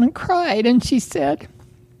broke down and cried, and she said,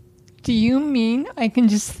 "Do you mean I can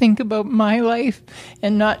just think about my life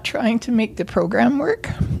and not trying to make the program work?"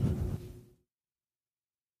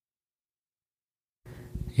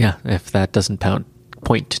 Yeah, if that doesn't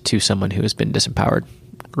point to someone who has been disempowered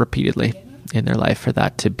repeatedly in their life, for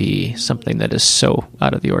that to be something that is so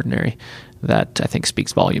out of the ordinary, that I think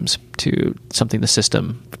speaks volumes to something the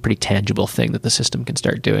system, a pretty tangible thing that the system can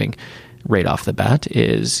start doing right off the bat,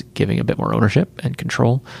 is giving a bit more ownership and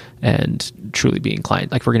control, and truly being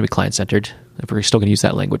client. Like, if we're going to be client-centered, if we're still going to use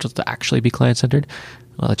that language to actually be client-centered,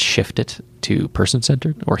 well, let's shift it to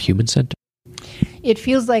person-centered or human-centered. It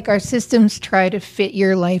feels like our systems try to fit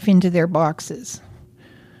your life into their boxes.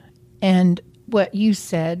 And what you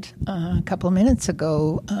said a couple of minutes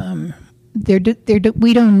ago,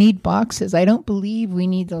 we don't need boxes. I don't believe we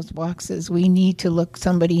need those boxes. We need to look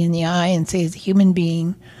somebody in the eye and say, as a human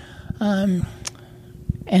being, and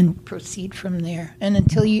proceed from there. And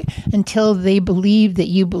until they believe that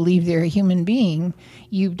you believe they're a human being,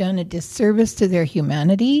 you've done a disservice to their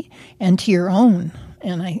humanity and to your own.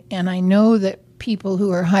 And I know that people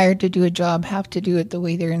who are hired to do a job have to do it the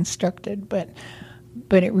way they're instructed, but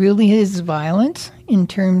it really is violent in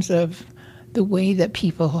terms of the way that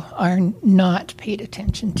people are not paid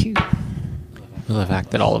attention to. The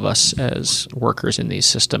fact that all of us as workers in these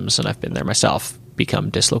systems, and I've been there myself, become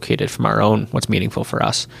dislocated from our own, what's meaningful for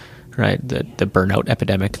us, right? The burnout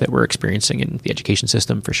epidemic that we're experiencing in the education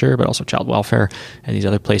system for sure, but also child welfare and these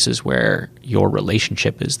other places where your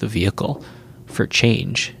relationship is the vehicle for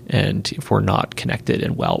change. And if we're not connected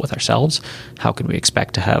and well with ourselves, how can we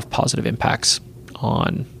expect to have positive impacts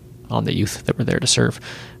on the youth that we're there to serve,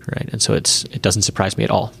 right? And so it doesn't surprise me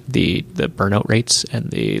at all, the burnout rates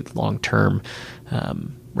and the long-term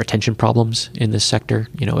retention problems in this sector.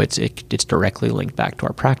 It's directly linked back to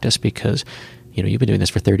our practice, because you've been doing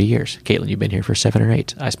this for 30 years. Caitlin, you've been here for 7 or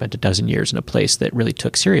 8. I spent 12 years in a place that really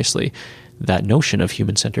took seriously that notion of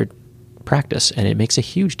human-centered practice, and it makes a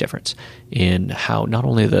huge difference in how not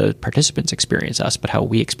only the participants experience us, but how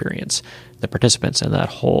we experience the participants, and that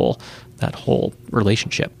whole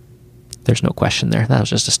relationship. There's no question there. That was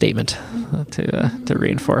just a statement to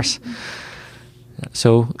reinforce.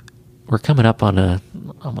 So we're coming up on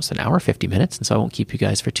almost an hour, 50 minutes, and so I won't keep you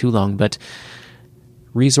guys for too long, but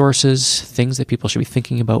resources, things that people should be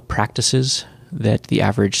thinking about, practices that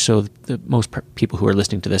the most people who are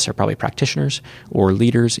listening to this are probably practitioners or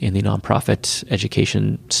leaders in the nonprofit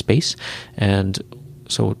education space. And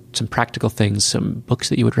so some practical things, some books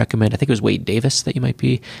that you would recommend. I think it was Wade Davis that you might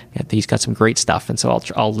be. He's got some great stuff. And so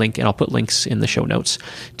I'll link, and I'll put links in the show notes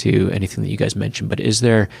to anything that you guys mentioned. But is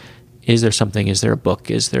there something, is there a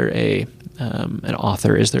book, is there an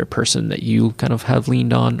author, is there a person that you kind of have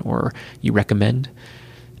leaned on or you recommend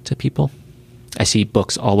to people? I see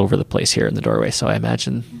books all over the place here in the doorway, so I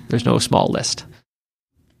imagine there's no small list.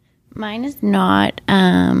 Mine is not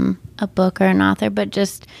a book or an author, but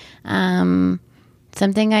just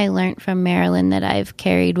something I learned from Marilyn that I've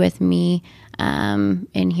carried with me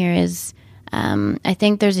in here is I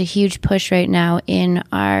think there's a huge push right now in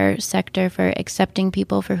our sector for accepting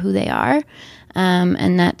people for who they are.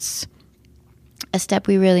 And that's a step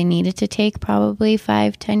we really needed to take probably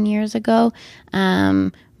 5-10 years ago.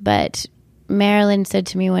 But Marilyn said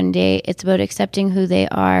to me one day, it's about accepting who they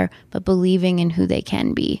are, but believing in who they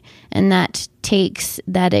can be. And that takes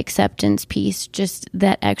that acceptance piece, just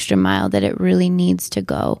that extra mile that it really needs to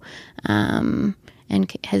go. And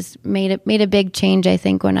has made a big change. I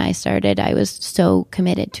think when I started, I was so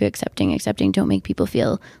committed to accepting, don't make people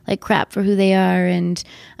feel like crap for who they are. And,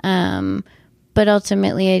 but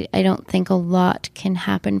ultimately I don't think a lot can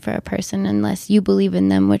happen for a person unless you believe in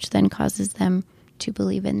them, which then causes them to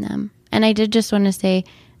believe in them. And I did just want to say,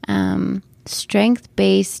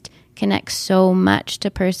 strength-based connects so much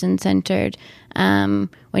to person-centered.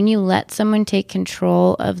 When you let someone take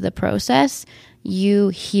control of the process, you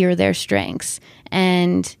hear their strengths.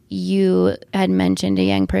 And you had mentioned a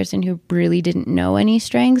young person who really didn't know any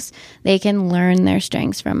strengths. They can learn their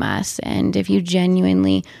strengths from us. And if you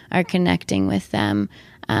genuinely are connecting with them,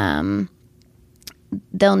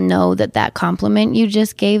 they'll know that compliment you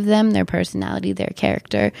just gave them, their personality, their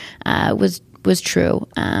character, was true.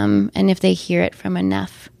 And if they hear it from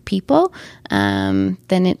enough people, then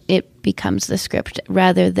it becomes the script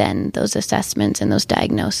rather than those assessments and those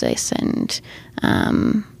diagnoses and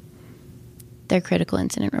their critical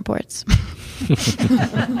incident reports.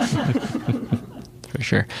 For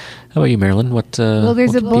sure. How about you, Marilyn? Well,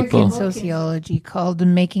 there's a book people... in sociology called The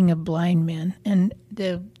Making of Blind Men, and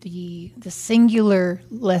the singular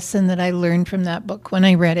lesson that I learned from that book when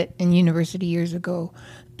I read it in university years ago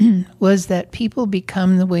was that people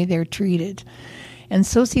become the way they're treated. And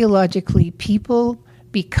sociologically, people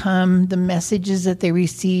become the messages that they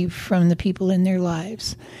receive from the people in their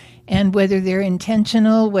lives. And whether they're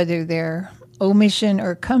intentional, whether they're omission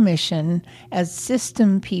or commission, as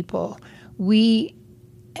system people, we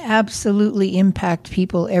absolutely impact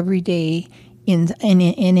people every day in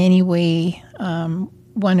any way,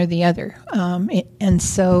 one or the other. And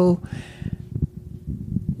so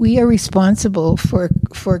we are responsible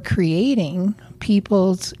for creating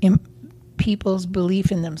people's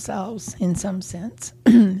belief in themselves in some sense.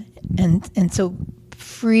 and so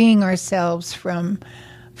freeing ourselves from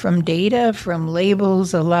data, from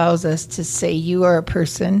labels, allows us to say you are a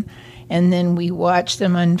person, and then we watch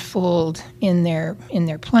them unfold in their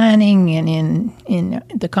planning and in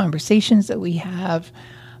the conversations that we have.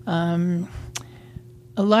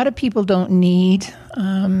 A lot of people don't need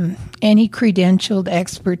any credentialed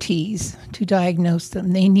expertise to diagnose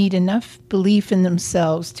them. They need enough belief in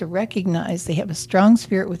themselves to recognize they have a strong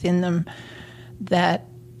spirit within them that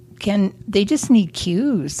they just need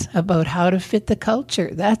cues about how to fit the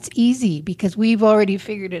culture. That's easy because we've already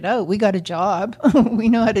figured it out. We got a job. We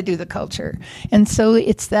know how to do the culture. And so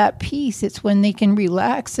it's that piece. It's when they can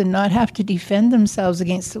relax and not have to defend themselves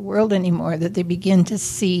against the world anymore that they begin to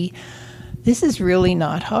see, this is really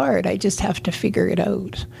not hard. I just have to figure it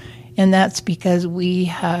out. And that's because we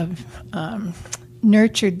have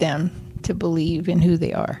nurtured them to believe in who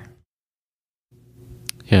they are.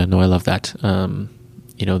 Yeah, no, I love that.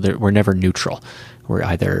 We're never neutral. We're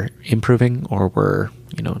either improving or we're,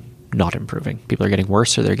 not improving. People are getting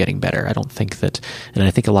worse or they're getting better. I don't think that, and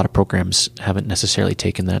I think a lot of programs haven't necessarily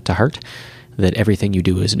taken that to heart, that everything you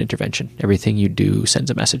do is an intervention. Everything you do sends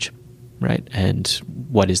a message, right? And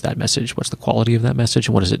what is that message? What's the quality of that message?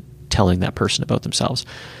 And what is it telling that person about themselves?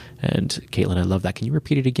 And Caitlin, I love that. Can you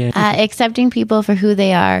repeat it again? Accepting people for who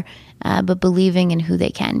they are, but believing in who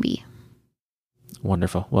they can be.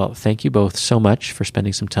 Wonderful. Well, thank you both so much for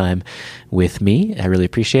spending some time with me. I really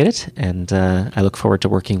appreciate it. And I look forward to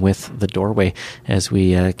working with The Doorway as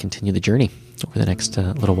we continue the journey over the next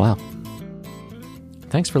little while.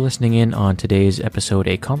 Thanks for listening in on today's episode,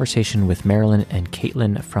 a conversation with Marilyn and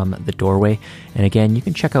Caitlin from The Doorway. And again, you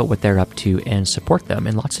can check out what they're up to and support them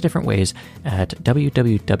in lots of different ways at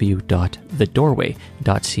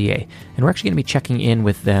www.thedoorway.ca. And we're actually going to be checking in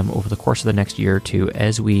with them over the course of the next year or two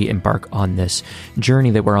as we embark on this journey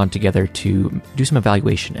that we're on together to do some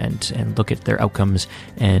evaluation and look at their outcomes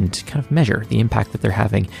and kind of measure the impact that they're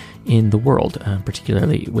having in the world,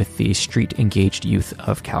 particularly with the street-engaged youth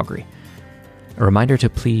of Calgary. A reminder to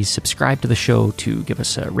please subscribe to the show, to give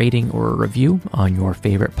us a rating or a review on your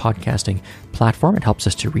favorite podcasting platform. It helps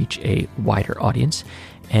us to reach a wider audience.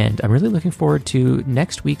 And I'm really looking forward to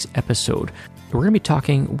next week's episode. We're going to be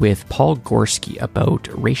talking with Paul Gorski about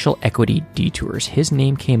racial equity detours. His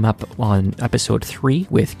name came up on episode 3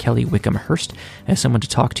 with Kelly Wickham-Hurst as someone to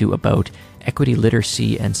talk to about equity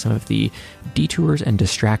literacy and some of the detours and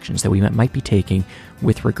distractions that we might be taking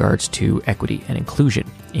with regards to equity and inclusion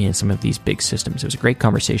in some of these big systems. It was a great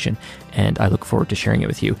conversation, and I look forward to sharing it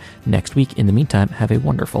with you next week. In the meantime, have a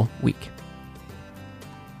wonderful week.